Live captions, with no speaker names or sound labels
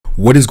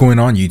What is going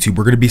on, YouTube?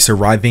 We're going to be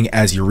surviving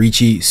as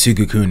Yoriichi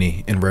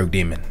Tsugikuni in Rogue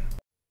Demon.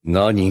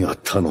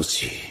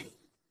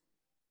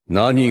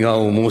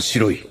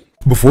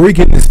 Before we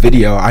get in this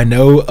video, I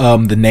know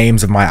the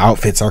names of my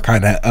outfits are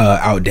kind of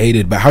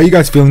outdated, but how are you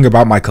guys feeling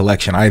about my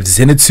collection? I have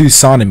Zenitsu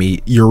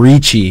Sanemi,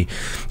 Yoriichi,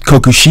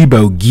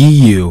 Kokushibo,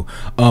 Giyu,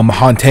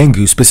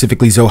 Hantengu,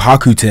 specifically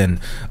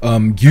Zohakuten,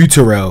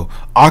 Gyutaro,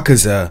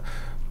 Akaza.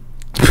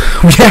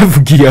 We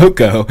have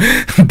Gyoko,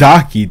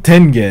 Daki,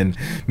 Tengen,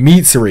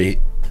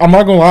 Mitsuri. I'm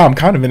not gonna lie, I'm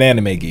kind of an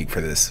anime geek for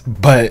this.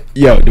 But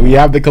yo, do we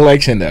have the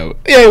collection though?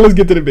 Yeah, let's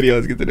get to the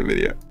video.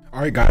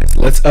 Alright guys,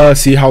 let's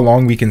see how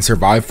long we can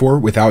survive for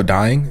without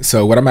dying.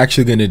 So what I'm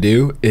actually gonna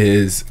do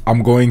is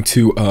I'm going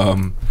to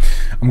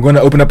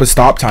open up a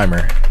stop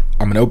timer.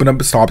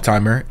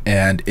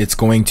 And it's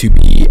going to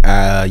be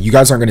you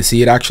guys aren't gonna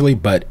see it actually,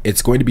 but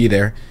it's going to be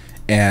there.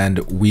 And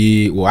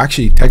we will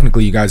actually,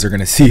 technically you guys are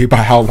gonna see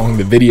by how long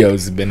the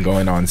videos have been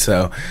going on.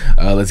 So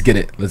let's get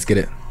it.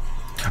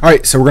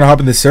 Alright, so we're gonna hop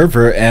in this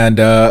server and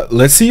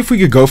let's see if we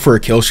could go for a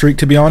kill streak,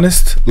 to be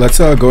honest. Let's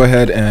go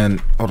ahead and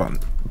hold on,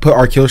 put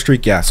our kill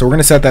streak. Yeah, so we're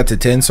gonna set that to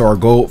 10, so our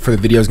goal for the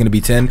video is gonna be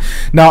 10.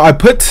 Now I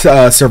put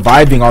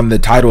surviving on the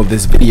title of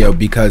this video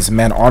because,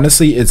 man,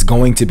 honestly it's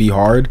going to be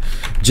hard,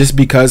 just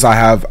because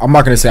I'm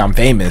not gonna say I'm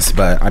famous,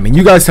 but I mean,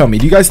 you guys tell me,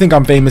 do you guys think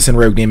I'm famous in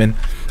Rogue Demon?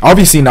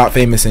 Obviously not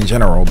famous in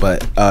general,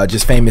 but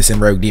just famous in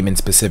Rogue Demon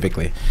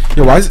specifically.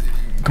 Yo,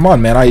 come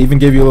on, man, I even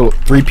gave you a little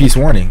 3-piece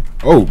warning.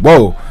 Oh,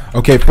 whoa.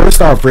 Okay,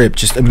 first off rip,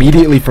 just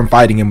immediately from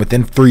fighting him,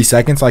 within 3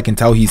 seconds, I can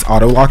tell he's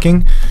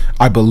auto-locking.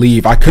 I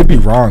believe. I could be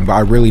wrong, but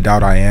I really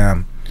doubt I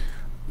am.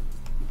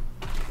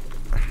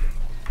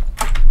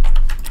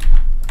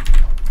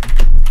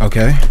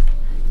 Okay.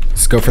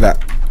 Let's go for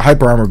that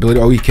hyper armor ability.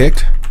 Oh, he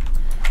kicked.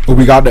 Oh,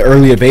 we got the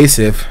early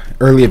evasive.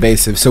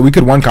 So we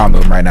could one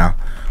combo him right now.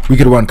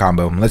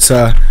 Let's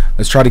try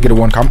to get a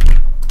one combo.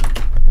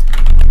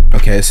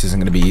 Okay, this isn't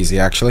gonna be easy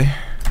actually.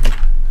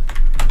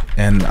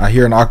 And I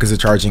hear an Akaza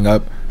charging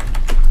up.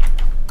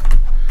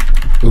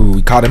 Ooh,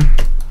 we caught him.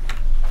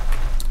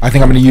 I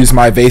think I'm gonna use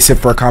my evasive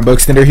for a combo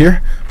extender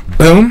here.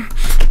 Boom,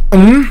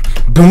 boom,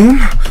 boom,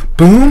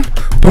 boom.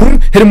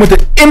 Hit him with the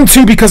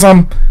M2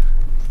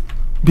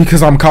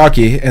 because I'm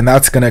cocky, and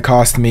that's gonna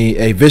cost me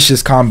a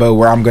vicious combo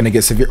where I'm gonna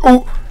get severe.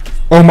 Oh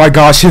my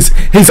gosh,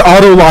 his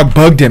auto lock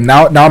bugged him.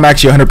 Now I'm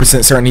actually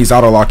 100% certain he's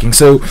auto locking.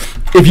 So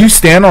if you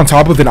stand on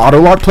top of an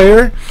auto lock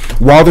player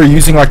while they're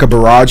using like a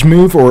barrage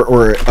move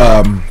or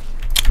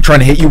trying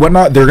to hit you,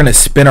 whatnot, they're gonna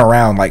spin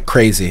around like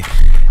crazy.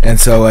 And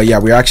so yeah,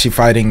 we're actually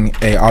fighting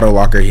a auto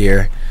locker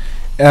here.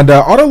 And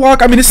auto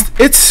lock, I mean,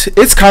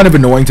 it's kind of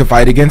annoying to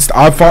fight against.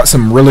 I've fought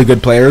some really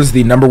good players.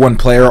 The #1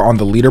 player on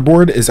the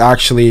leaderboard is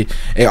actually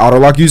a auto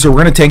lock user. We're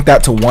gonna tank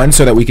that to 1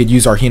 so that we could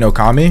use our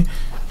Hinokami.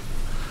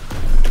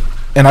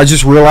 And I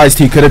just realized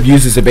he could have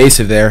used his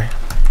evasive there.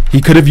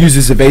 He could have used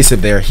his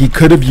evasive there,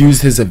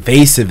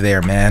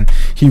 man.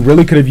 He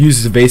really could have used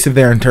his evasive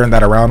there and turned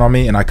that around on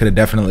me, and I could have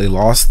definitely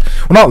lost.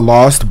 Well, not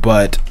lost,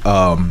 but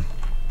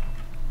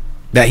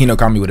that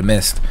Hinokami would have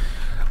missed.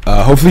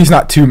 Hopefully he's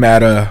not too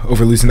mad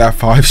over losing that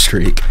 5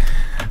 streak.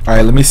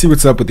 Alright, let me see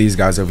what's up with these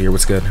guys over here.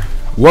 What's good?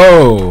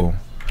 Whoa!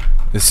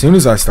 As soon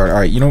as I start,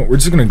 alright, you know what? We're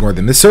just gonna ignore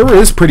them. This server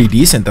is pretty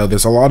decent, though.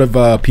 There's a lot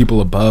of people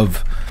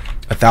above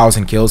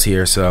 1,000 kills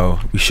here, so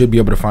we should be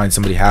able to find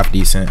somebody half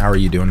decent. How are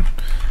you doing?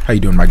 How you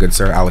doing, my good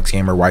sir? Alex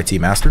Gamer YT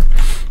Master.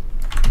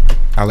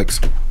 Alex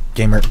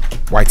Gamer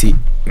YT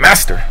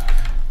Master.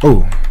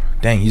 Oh,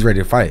 dang, he's ready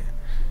to fight.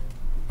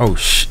 Oh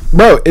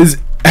bro, is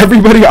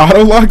everybody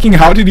auto locking?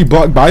 How did he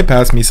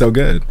bypass me so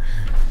good?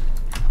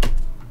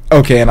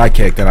 Okay, and I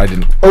kicked and I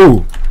didn't.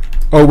 Oh,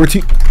 we're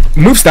too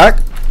move stack.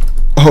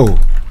 Oh,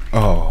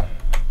 I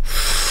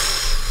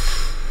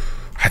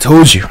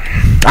told you.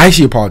 I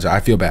actually apologize.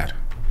 I feel bad.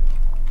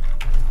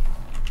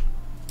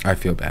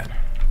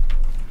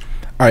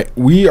 Alright,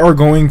 we are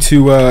going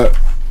to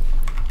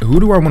who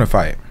do I want to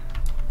fight?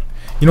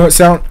 You know what,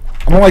 sound?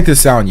 I don't like this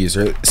sound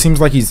user. It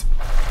seems like he's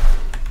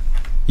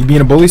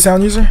being a bully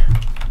sound user.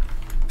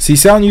 See,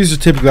 sound users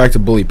typically like to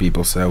bully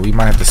people, so we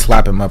might have to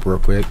slap him up real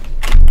quick.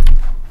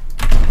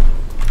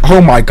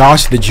 Oh my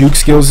gosh, the juke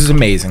skills is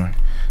amazing.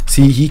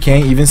 See, he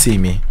can't even see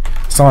me.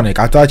 Sonic,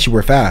 I thought you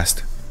were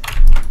fast,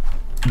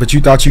 but you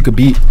thought you could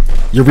beat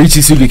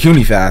Yoriichi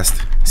Tsugikuni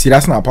fast. See,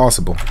 that's not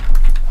possible.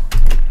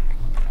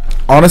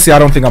 Honestly, I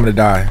don't think I'm gonna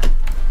die.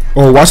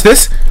 Oh, watch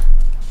this.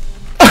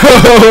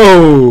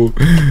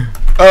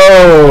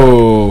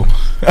 Oh.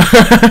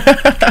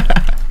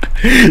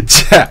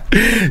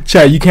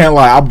 Chat, you can't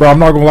lie. Bro, I'm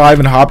not gonna lie. I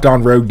haven't hopped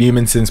on Rogue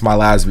Demon since my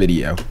last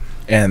video,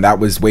 and that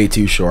was way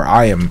too short.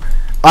 I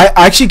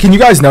actually, can you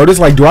guys notice,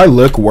 like, do I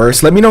look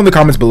worse? Let me know in the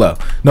comments below.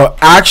 No,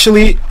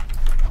 actually,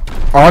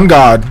 on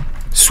God,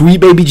 sweet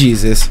baby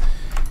Jesus,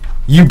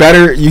 you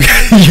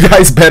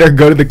guys better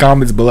go to the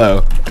comments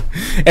below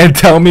and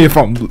tell me if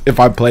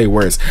I play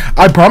worse.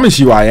 I promise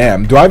you I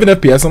am. Do I have an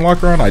FPS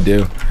unlocker on? I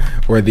do.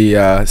 Or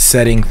the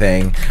setting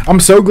thing. I'm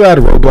so glad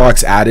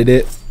Roblox added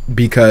it,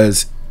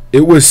 because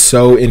it was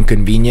so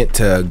inconvenient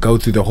to go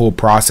through the whole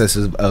process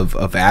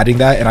of adding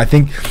that. And I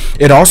think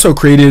it also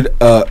created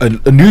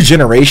a new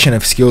generation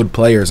of skilled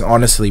players,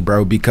 honestly,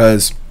 bro,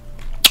 because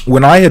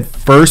when I had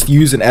first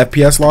used an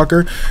FPS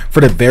locker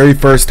for the very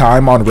first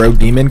time on Rogue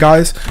Demon,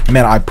 guys,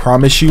 man, I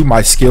promise you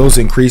my skills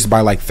increased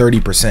by like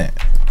 30%.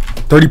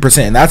 30%,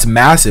 and that's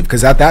massive,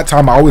 because at that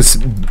time I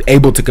was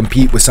able to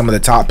compete with some of the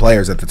top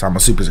players at the time. I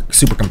was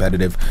super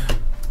competitive.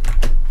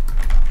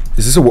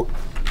 Is this a...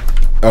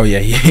 Oh yeah,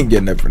 he ain't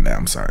getting up for now.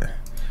 I'm sorry.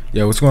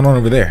 Yo, what's going on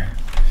over there?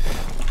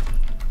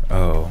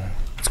 Oh,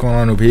 what's going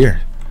on over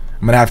here?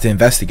 I'm gonna have to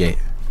investigate.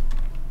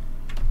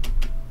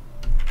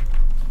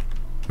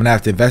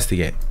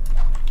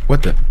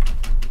 What the?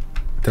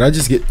 Did I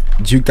just get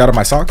juked out of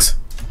my socks?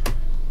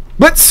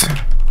 Blitz!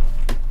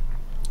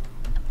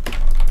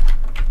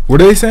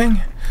 What are they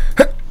saying?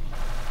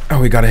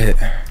 Oh, we got a hit.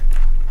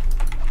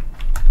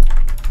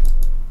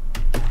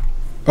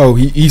 Oh,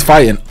 he's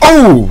fighting.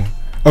 Oh!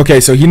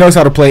 Okay, so he knows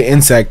how to play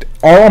insect.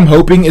 All I'm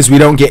hoping is we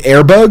don't get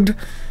air bugged.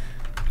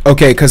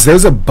 Okay, because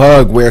there's a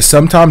bug where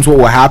sometimes what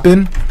will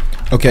happen...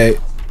 Okay,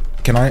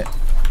 can I...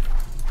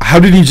 How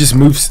did he just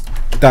move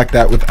stack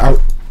that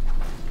without...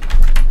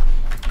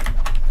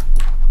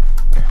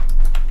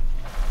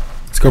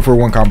 Let's go for a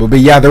one combo.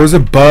 But yeah, there was a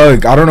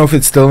bug. I don't know if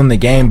it's still in the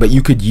game, but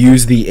you could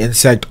use the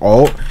insect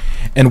ult.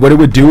 And what it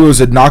would do is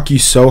it'd knock you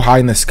so high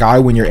in the sky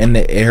when you're in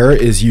the air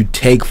is you'd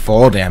take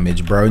fall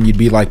damage, bro. And you'd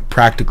be like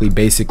practically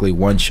basically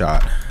one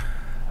shot.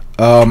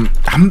 I'm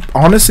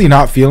honestly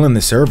not feeling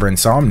the server.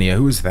 Insomnia,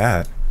 who is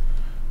that?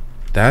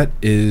 That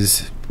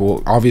is,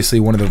 well, obviously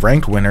one of the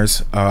ranked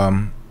winners.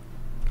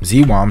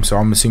 ZWOM, so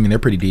I'm assuming they're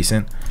pretty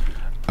decent.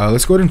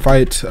 Let's go ahead and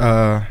fight.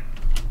 I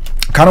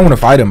kind of want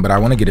to fight him, but I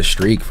want to get a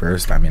streak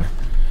first. I mean,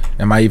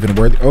 am I even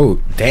worth...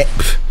 Oh, damn.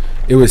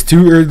 It was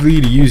too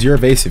early to use your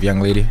evasive, young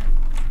lady.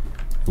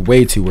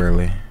 Way too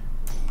early.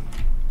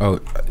 Oh,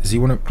 does he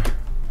want to...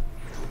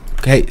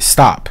 Okay,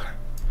 stop.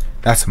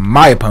 That's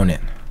my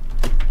opponent.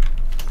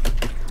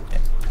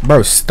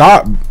 Bro,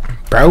 stop,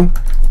 bro.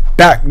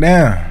 Back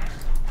down.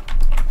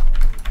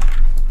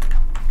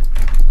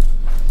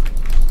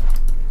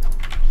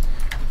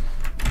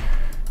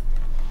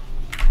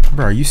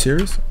 Bro, are you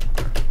serious?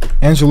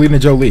 Angelina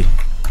Jolie.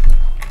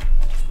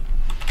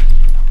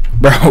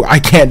 Bro, I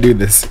can't do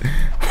this.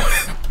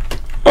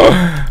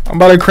 I'm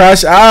about to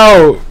crash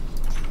out.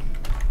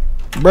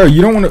 Bro,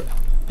 you don't want to...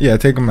 Yeah,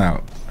 take him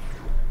out.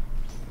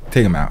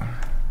 Take him out.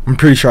 I'm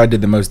pretty sure I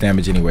did the most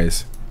damage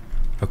anyways.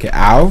 Okay,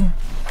 ow.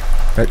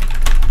 That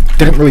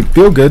didn't really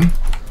feel good.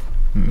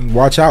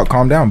 Watch out.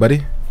 Calm down,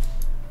 buddy.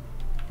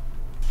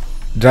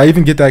 Did I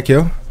even get that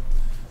kill?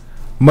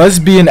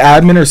 Must be an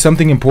admin or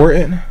something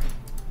important.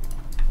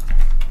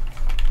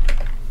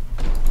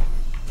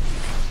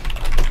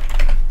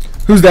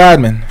 Who's the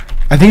admin?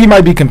 I think he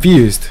might be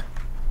confused.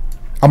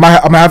 I'm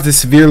gonna have to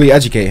severely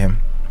educate him.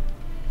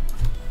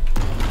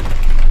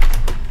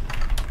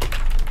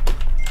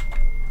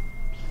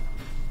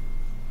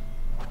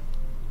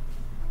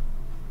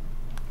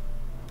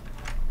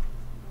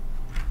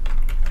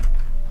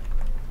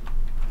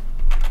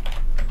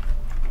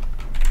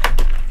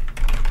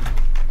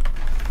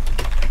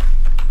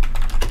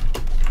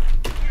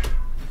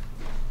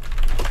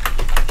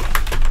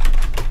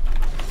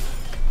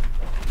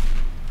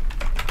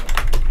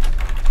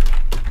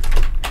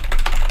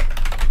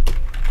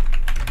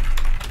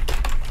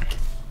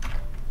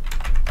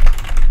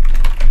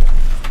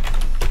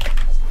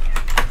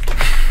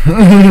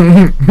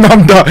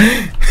 I'm done.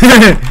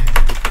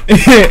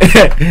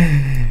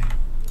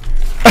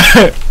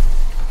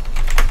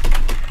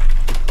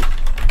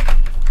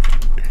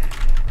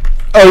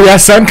 Oh yeah,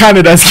 Sun kind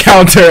of does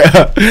counter.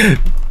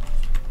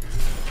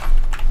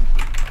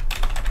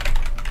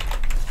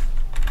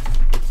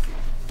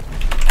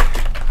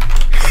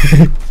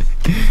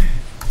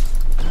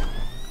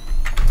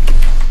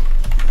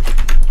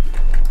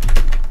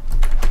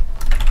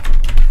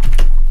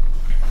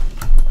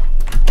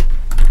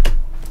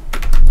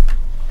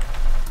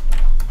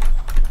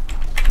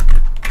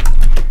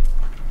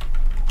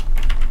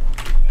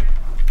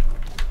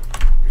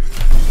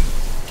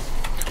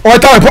 Oh, I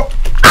thought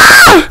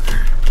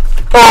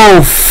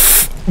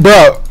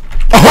bro.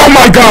 Oh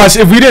my gosh,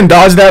 if we didn't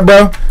dodge that,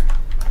 bro.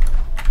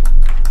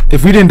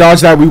 If we didn't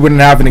dodge that, we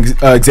wouldn't have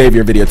an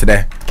Xavier video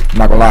today. I'm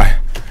not gonna lie.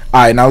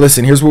 Alright, now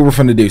listen, here's what we're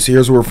finna do. So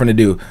here's what we're finna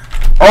do.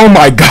 Oh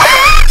my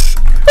gosh.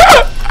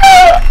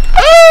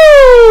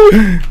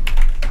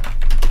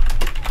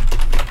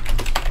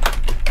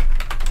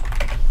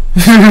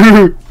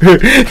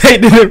 They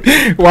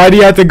didn't. Why do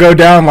you have to go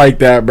down like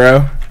that,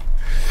 bro?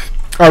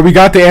 Alright, we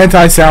got the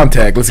anti-sound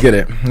tag. Let's get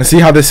it. Let's see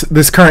how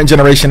this current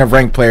generation of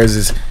ranked players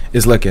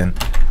is looking.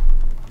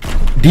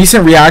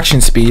 Decent reaction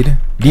speed.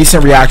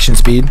 Decent reaction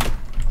speed.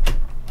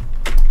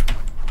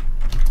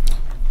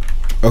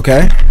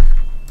 Okay.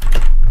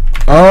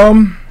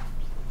 The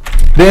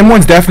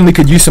M1s definitely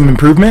could use some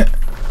improvement.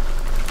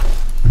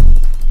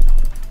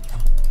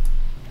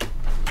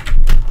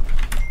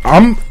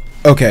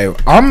 Okay.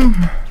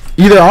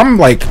 I'm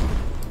like, I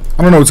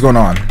don't know what's going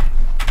on.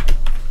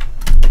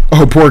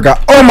 Oh, poor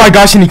guy. Oh my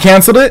gosh, and he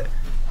canceled it?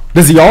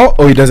 Does he ult?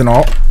 Oh, he doesn't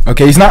ult.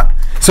 Okay, he's not.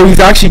 So he's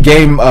actually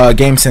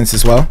game sense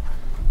as well.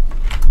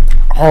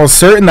 Oh,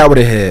 certain that would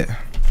have hit.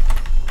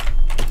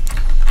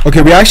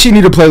 Okay, we actually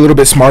need to play a little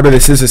bit smarter.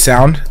 This is a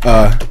sound.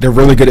 They're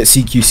really good at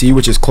CQC,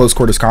 which is close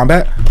quarters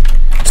combat.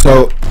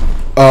 So,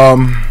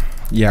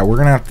 yeah, we're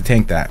going to have to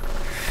tank that.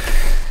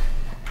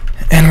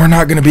 And we're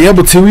not going to be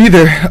able to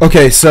either.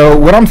 Okay, so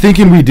what I'm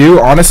thinking we do,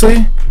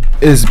 honestly,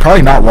 is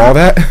probably not wall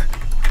that.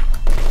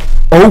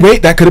 Oh,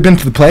 wait, that could have been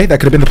the play. That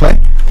could have been the play.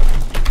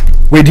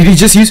 Wait, did he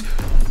just use...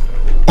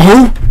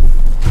 Oh!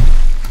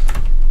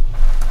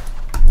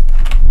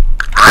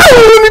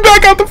 Let me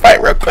back out the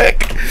fight real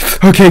quick.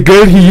 Okay,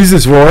 good. He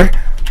uses roar.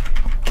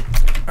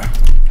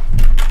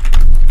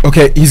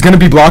 Okay, he's going to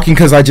be blocking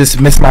because I just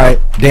missed my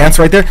dance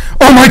right there.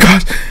 Oh my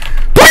gosh!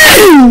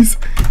 Please!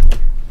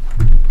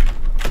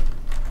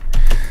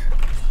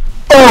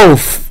 Oh,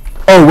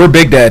 oh, we're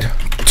big dead.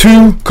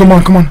 2, come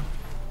on, come on.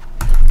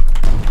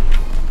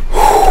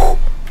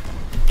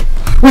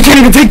 We can't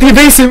even take the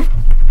evasive.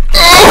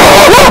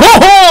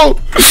 Oh!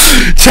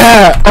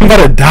 Chat, I'm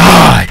about to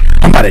die.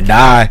 I'm about to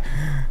die.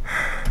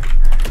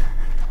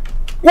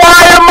 Why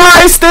am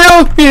I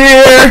still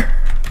here?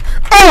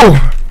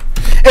 Oh!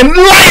 And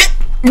light!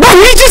 Bro,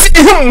 he just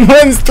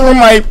runs through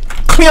my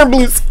clear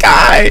blue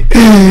sky.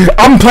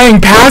 I'm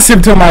playing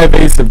passive till my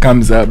evasive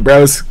comes up,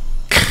 bro.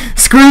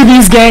 Screw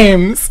these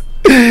games.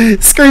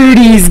 Screw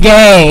these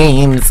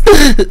games.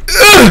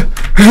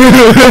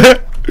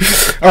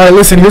 Alright,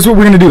 listen, here's what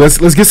we're gonna do.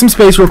 Let's get some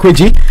space real quick,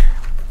 G.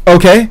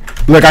 Okay.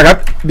 Look, I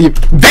got the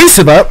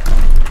evasive up.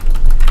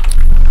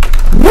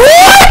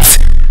 What?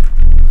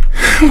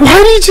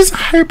 Why did he just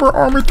hyper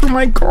armor through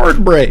my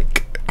guard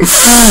break?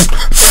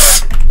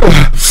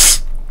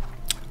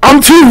 I'm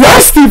too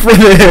rusty for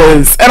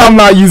this, and I'm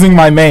not using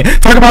my main.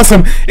 Talk about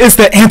some. It's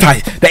the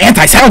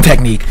anti sound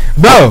technique,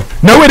 bro.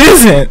 No, it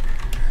isn't.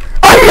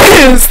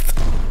 I missed.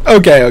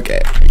 Okay,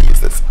 okay. Use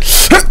this.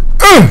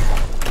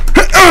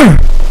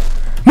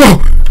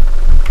 No.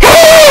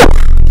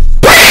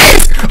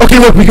 Please. Okay,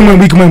 look, we can win.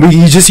 We can win.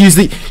 He just used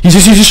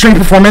string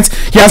performance.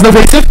 He has no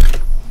evasive.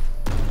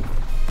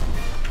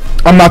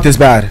 I'm not this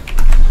bad.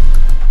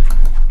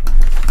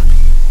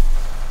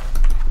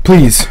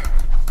 Please.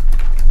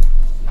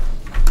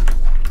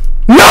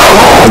 No!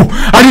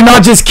 I did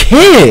not just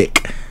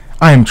kick!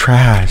 I am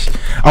trash.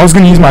 I was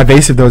going to use my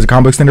evasive though as a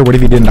combo extender. What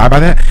if he didn't die by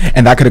that?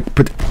 And that could have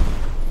put...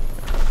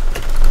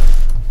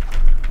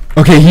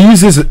 Okay, he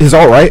uses his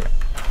ult, right?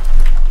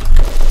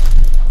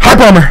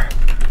 Hyper armor!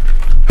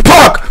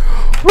 Fuck!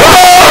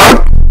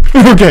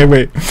 Okay,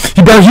 wait.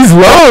 He's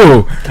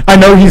low! I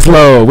know he's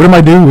low. What do I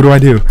do? What do I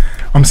do?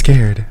 I'm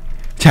scared.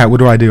 Chat, what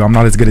do I do? I'm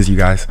not as good as you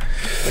guys.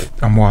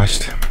 I'm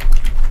washed.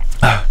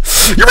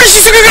 Yoriichi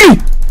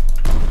Tsugikuni!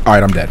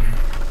 Alright, I'm dead.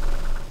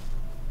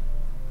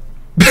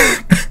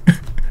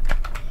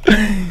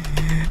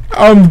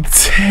 I'm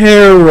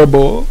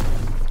terrible.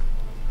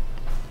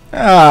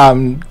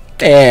 I'm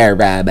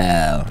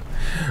terrible.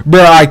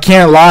 Bro, I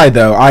can't lie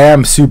though. I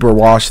am super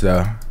washed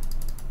though.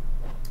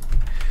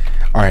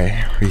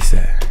 Alright,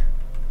 reset.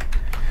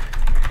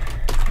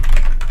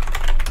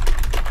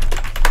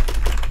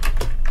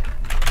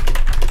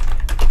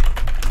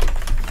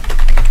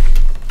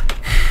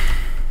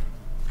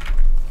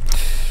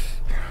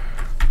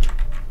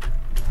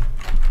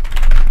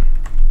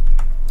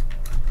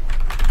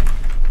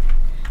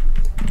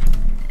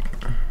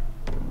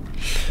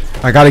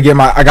 I gotta get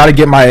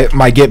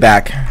my get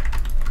back.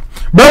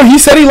 Bro, he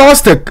said he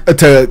lost to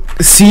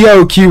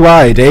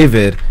COQI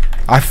David.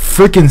 I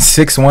freaking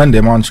 6-1'd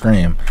him on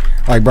stream.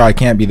 Like, bro, I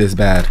can't be this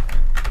bad.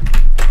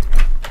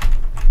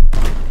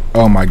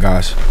 Oh my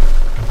gosh.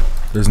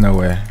 There's no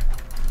way.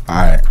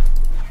 Alright.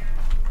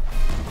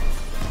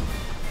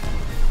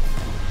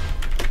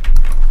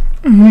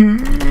 Oh,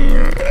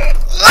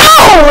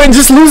 and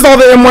just lose all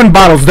the M1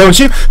 bottles, don't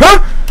you? Huh?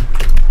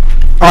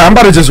 Alright, I'm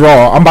about to just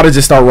raw. I'm about to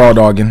just start raw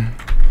dogging.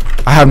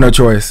 I have no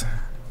choice.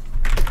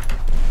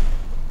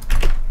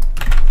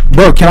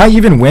 Bro, can I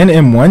even win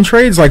M1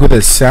 trades like with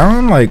a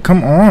sound? Like,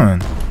 come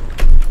on.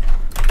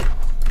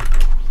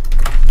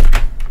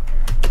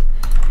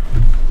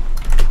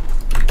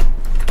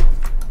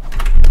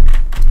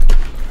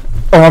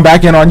 Oh, I'm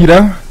back in on you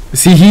though.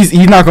 See, he's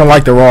not gonna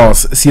like the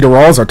Raws. See, the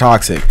Raws are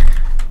toxic.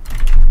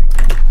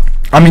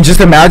 I mean, just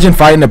imagine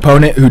fighting an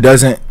opponent who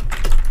doesn't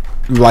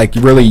like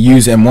really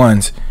use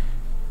M1s.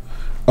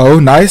 Oh,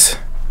 nice.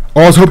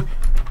 Oh, I was hoping.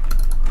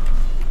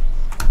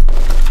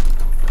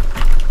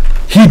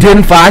 He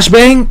didn't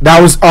flashbang?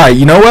 That was... Alright,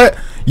 you know what?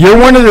 You're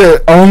one of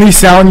the only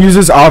sound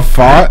users I've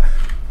fought.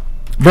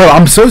 Bro,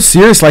 I'm so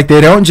serious. Like, they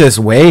don't just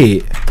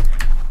wait.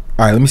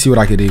 Alright, let me see what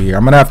I can do here.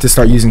 I'm going to have to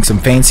start using some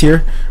feints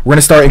here. We're going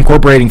to start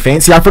incorporating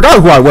feints. See, I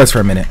forgot who I was for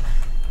a minute.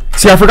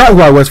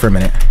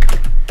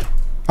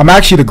 I'm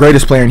actually the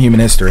greatest player in human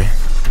history.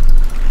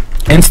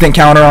 Instant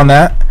counter on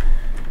that.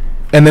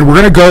 And then we're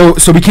going to go...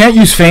 So we can't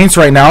use feints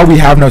right now. We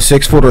have no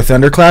 6-fold or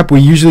thunderclap.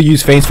 We usually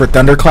use feints for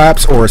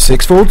thunderclaps or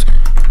 6-folds.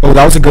 Oh,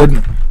 that was a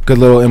good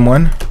little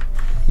M1.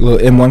 A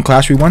little M1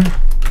 clash we won.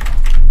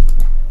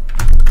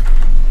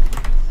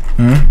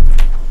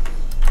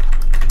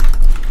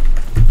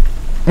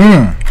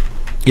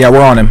 Yeah,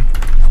 we're on him.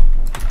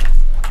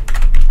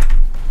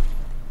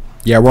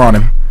 Yeah, we're on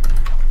him.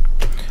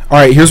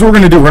 Alright, here's what we're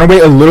gonna do. We're gonna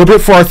wait a little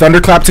bit for our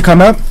thunderclap to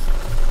come up.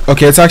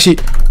 Okay, it's actually...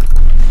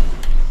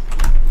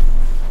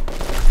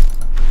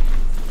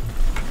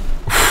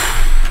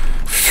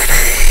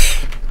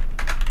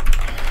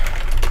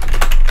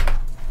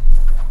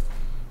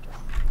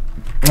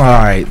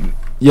 Alright,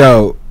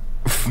 yo.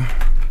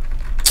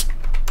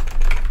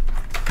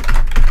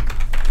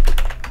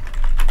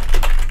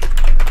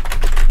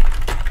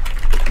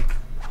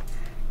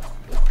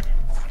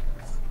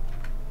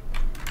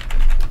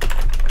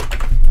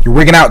 You're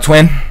wigging out,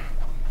 twin.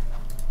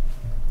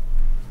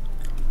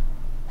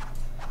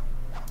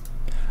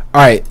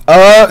 Alright,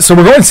 so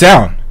we're going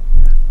sound.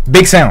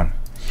 Big sound.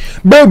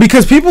 Bro,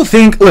 because people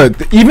think,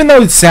 look, even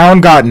though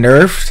sound got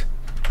nerfed,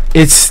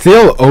 it's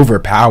still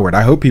overpowered.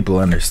 I hope people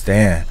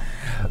understand.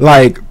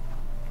 Like,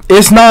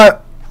 it's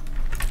not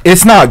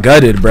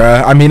gutted,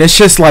 bruh. I mean, it's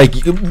just like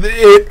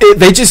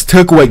they just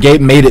took what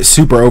made it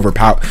super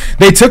overpowered.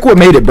 They took what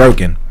made it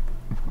broken.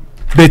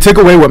 They took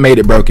away what made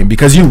it broken,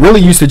 because you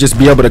really used to just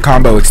be able to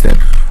combo extend.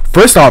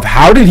 First off,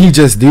 how did he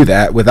just do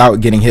that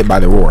without getting hit by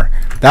the roar?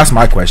 That's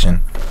my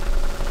question.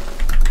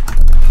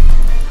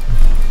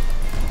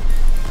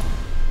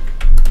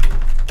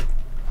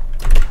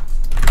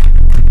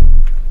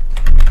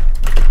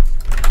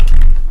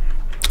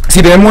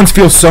 See, the M1s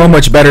feel so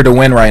much better to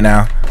win right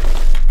now.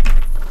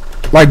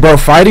 Like, bro,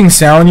 fighting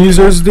sound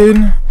users,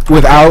 dude,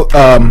 without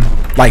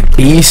like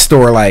Beast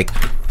or like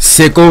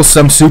Sickle,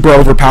 some super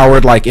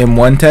overpowered like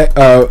M1 tech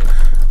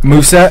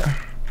moveset,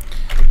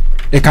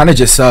 it kind of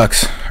just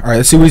sucks. All right,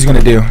 let's see what he's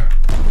gonna do.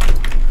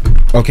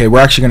 Okay, we're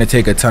actually gonna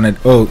take a ton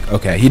of... Oh,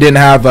 okay, he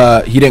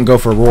didn't go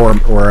for roar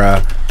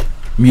or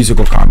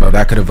musical combo.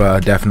 That could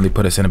have definitely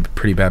put us in a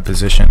pretty bad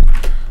position.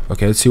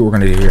 Okay, let's see what we're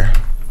gonna do here.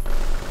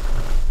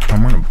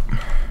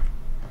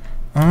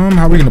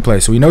 How are we gonna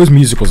play? So we know his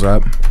musical's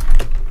up.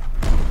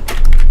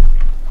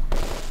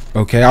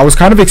 Okay, I was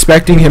kind of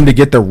expecting him to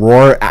get the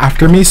roar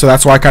after me, so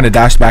that's why I kind of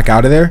dashed back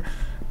out of there.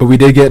 But we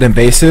did get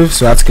invasive,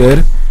 so that's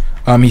good.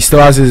 He still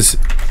has his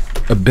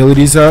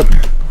abilities up.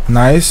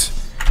 Nice.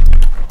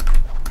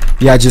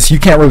 Yeah, just you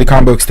can't really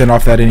combo extend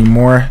off that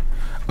anymore.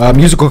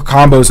 Musical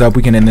combo's up.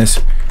 We can end this.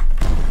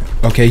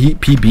 Okay, he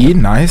PB.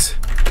 Nice.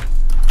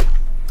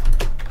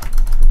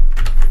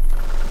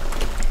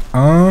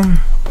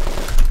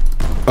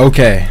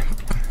 Okay.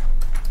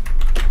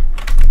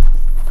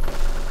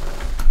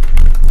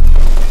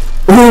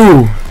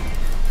 Ooh.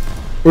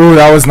 Ooh,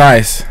 that was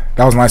nice.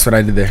 That was nice what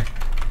I did there.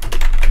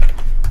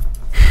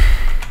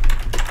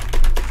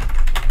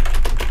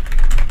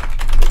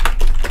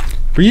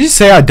 But you just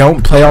say I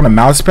don't play on a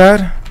mouse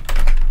pad?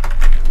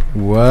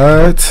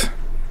 What?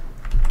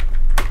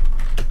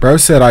 Bro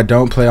said I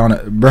don't play on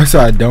it. Bro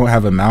said I don't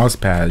have a mouse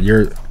pad.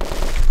 You're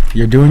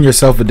doing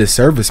yourself a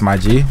disservice, my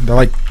G. They're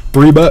like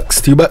 $3,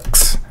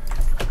 $2.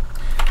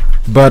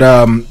 But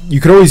you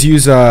could always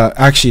use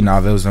actually nah,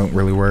 those don't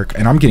really work.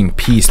 And I'm getting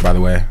pieced, by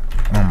the way.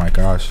 Oh my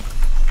gosh.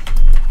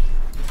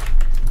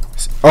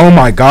 Oh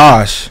my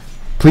gosh.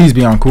 Please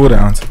be on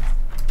cooldowns.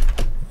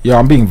 Yo,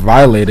 I'm being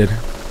violated.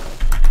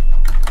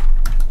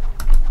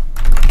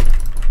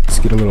 Let's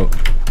get a little...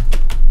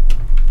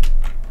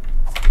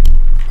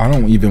 I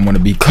don't even want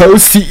to be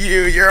close to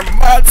you. You're a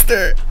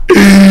monster.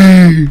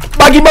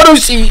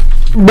 Bakimarushi.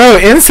 Bro,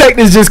 Insect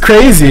is just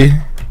crazy.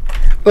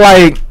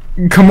 Like,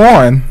 come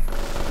on.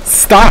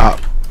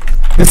 Stop.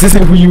 This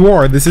isn't who you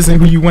are. This isn't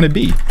who you want to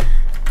be.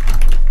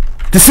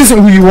 This isn't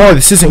who you are.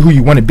 This isn't who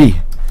you want to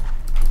be.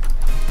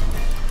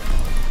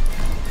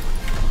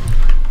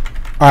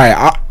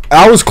 Alright,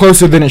 I was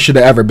closer than it should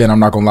have ever been, I'm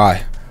not gonna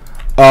lie.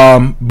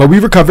 But we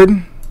recovered.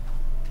 And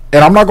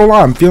I'm not gonna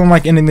lie, I'm feeling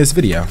like ending this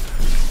video.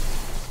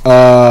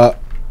 I'm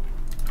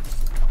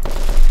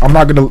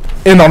not gonna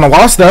end on a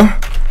loss though.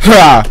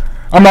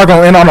 I'm not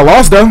gonna end on a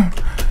loss though.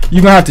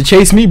 You gonna have to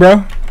chase me,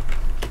 bro.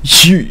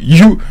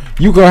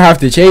 You gonna have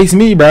to chase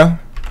me, bro.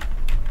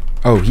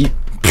 Oh, he...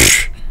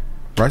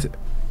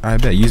 I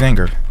bet. Use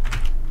anger.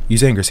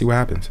 Use anger. See what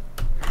happens.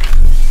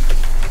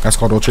 That's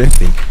called Ultra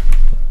Instinct.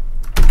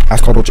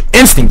 That's called Ultra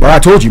Instinct, bro. I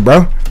told you,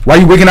 bro. Why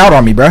you wigging out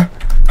on me, bro?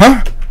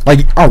 Huh?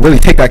 Like, I'll really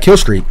take that kill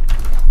streak.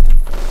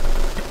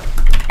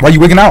 Why you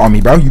wigging out on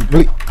me, bro? You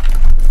really...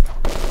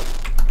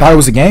 thought it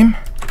was a game?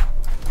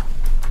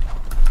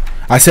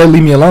 I said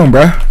leave me alone,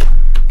 bro.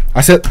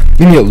 I said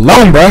leave me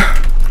alone, bro.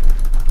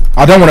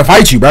 I don't want to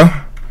fight you, bro.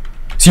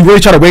 So you really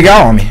try to wig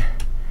out on me.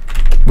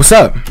 What's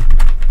up?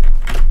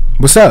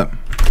 What's up?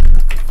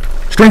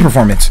 Stream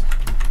performance.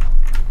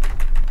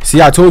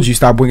 See, I told you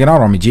stop wigging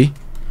out on me, G.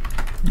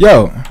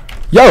 Yo.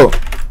 Yo.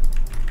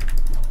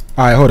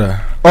 Alright, hold on.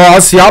 Oh,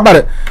 see, y'all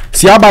about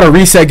to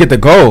reset, get the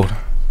gold.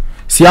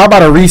 See, y'all about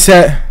to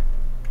reset.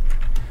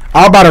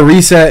 I'm about to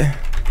reset.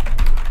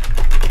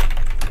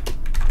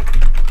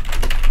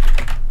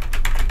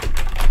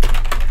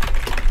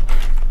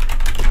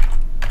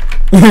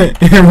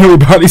 And really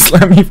body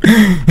slam me.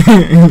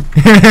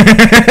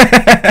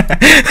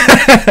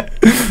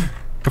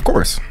 Of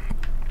course.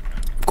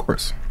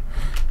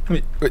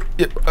 No,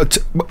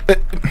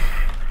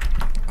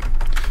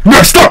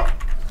 stop!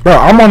 Bro,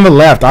 I'm on the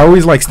left. I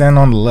always like standing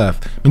on the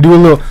left. Let me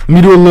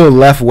do a little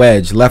left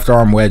wedge, left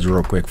arm wedge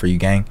real quick for you,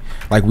 gang.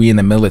 Like we in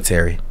the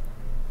military.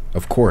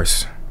 Of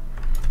course.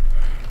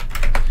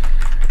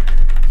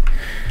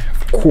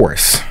 Of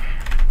course.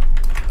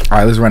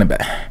 Alright, let's run it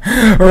back.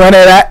 Run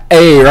it at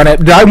A. Run it.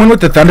 Did I win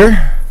with the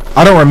Thunder?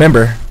 I don't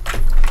remember.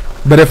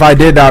 But if I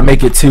did, I'd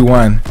make it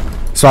 2-1.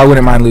 So I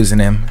wouldn't mind losing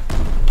him.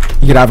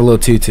 He could have a little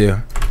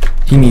 2-2.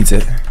 He needs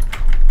it.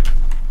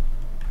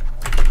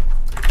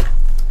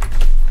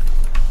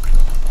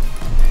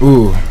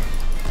 Ooh.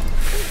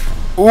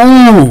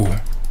 Ooh.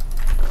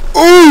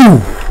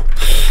 Ooh.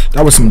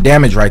 That was some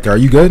damage right there. Are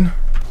you good?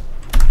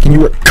 Can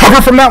you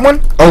recover from that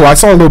one? Oh, I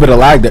saw a little bit of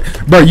lag there.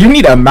 Bro, you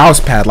need a mouse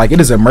pad. Like, it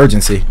is an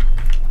emergency.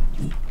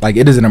 Like,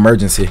 it is an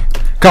emergency.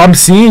 Cause I'm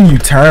seeing you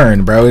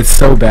turn, bro. It's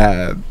so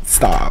bad.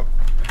 Stop.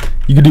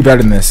 You can do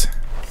better than this.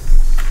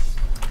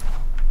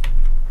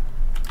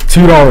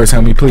 $2,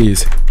 homie,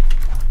 please.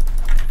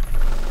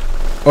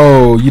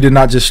 Oh, you did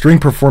not just string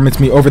performance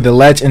me over the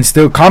ledge and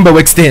still combo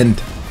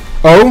extend.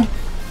 Oh?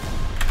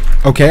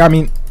 Okay, I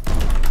mean,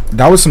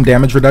 that was some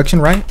damage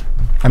reduction, right?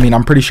 I mean,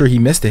 I'm pretty sure he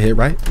missed a hit,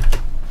 right?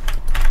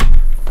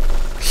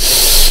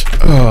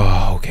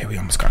 Oh, okay, we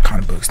almost got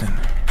combo extend.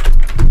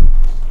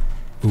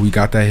 Ooh, we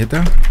got that hit,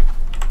 though.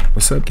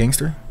 What's up,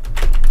 gangster?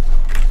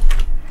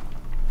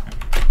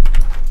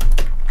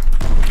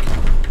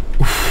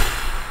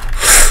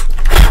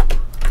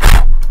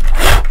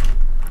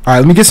 Alright,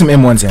 let me get some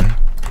M1s in.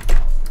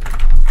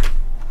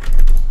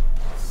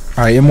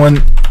 Alright,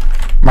 M1.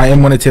 My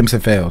M1 attempts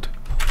have failed.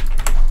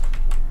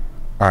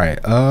 Alright,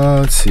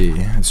 let's see.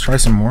 Let's try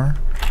some more.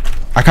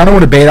 I kind of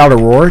want to bait out a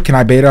roar. Can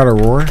I bait out a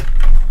roar?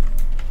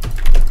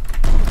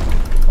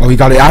 Oh, he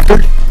got it after?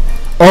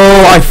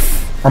 Oh,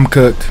 I'm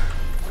cooked.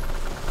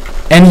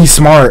 And he's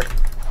smart.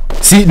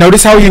 See,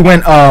 notice how he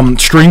went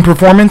string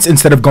performance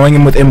instead of going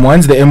in with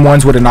M1s. The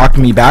M1s would have knocked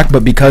me back,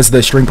 but because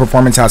the string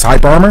performance has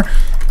hyper armor,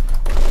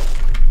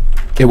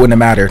 it wouldn't have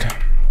mattered.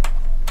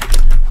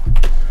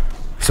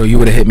 So you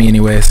would have hit me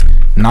anyways.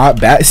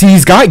 Not bad. See,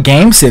 he's got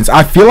game sense.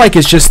 I feel like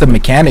it's just the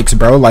mechanics,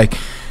 bro. Like,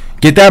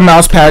 get that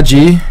mouse pad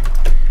G.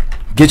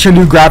 Get your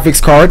new graphics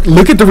card.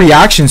 Look at the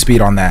reaction speed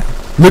on that.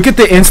 Look at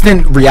the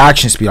instant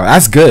reaction speed on that.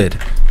 That's good.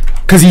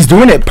 Because he's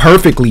doing it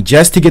perfectly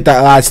just to get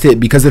that last hit.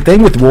 Because the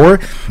thing with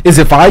Roar is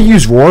if I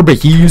use Roar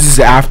but he uses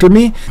it after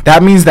me,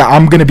 that means that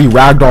I'm going to be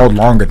ragdolled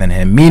longer than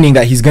him. Meaning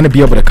that he's going to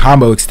be able to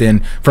combo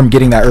extend from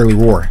getting that early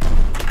Roar.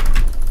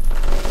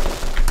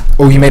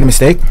 Oh, he made a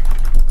mistake?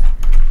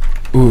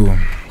 Ooh.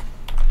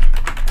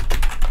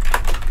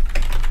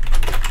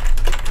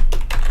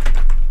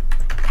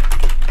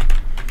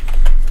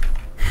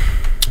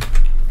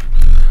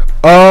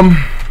 I'm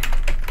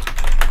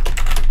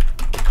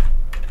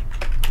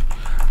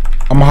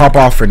gonna hop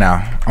off for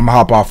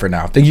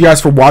now. Thank you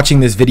guys for watching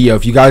this video.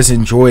 If you guys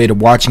enjoyed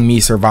watching me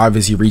survive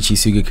as Yoriichi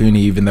Tsugikuni,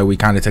 even though we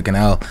kind of took an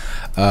L,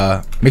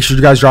 make sure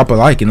you guys drop a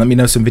like and let me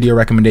know some video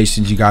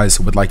recommendations you guys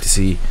would like to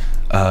see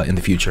in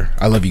the future.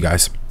 I love you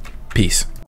guys. Peace.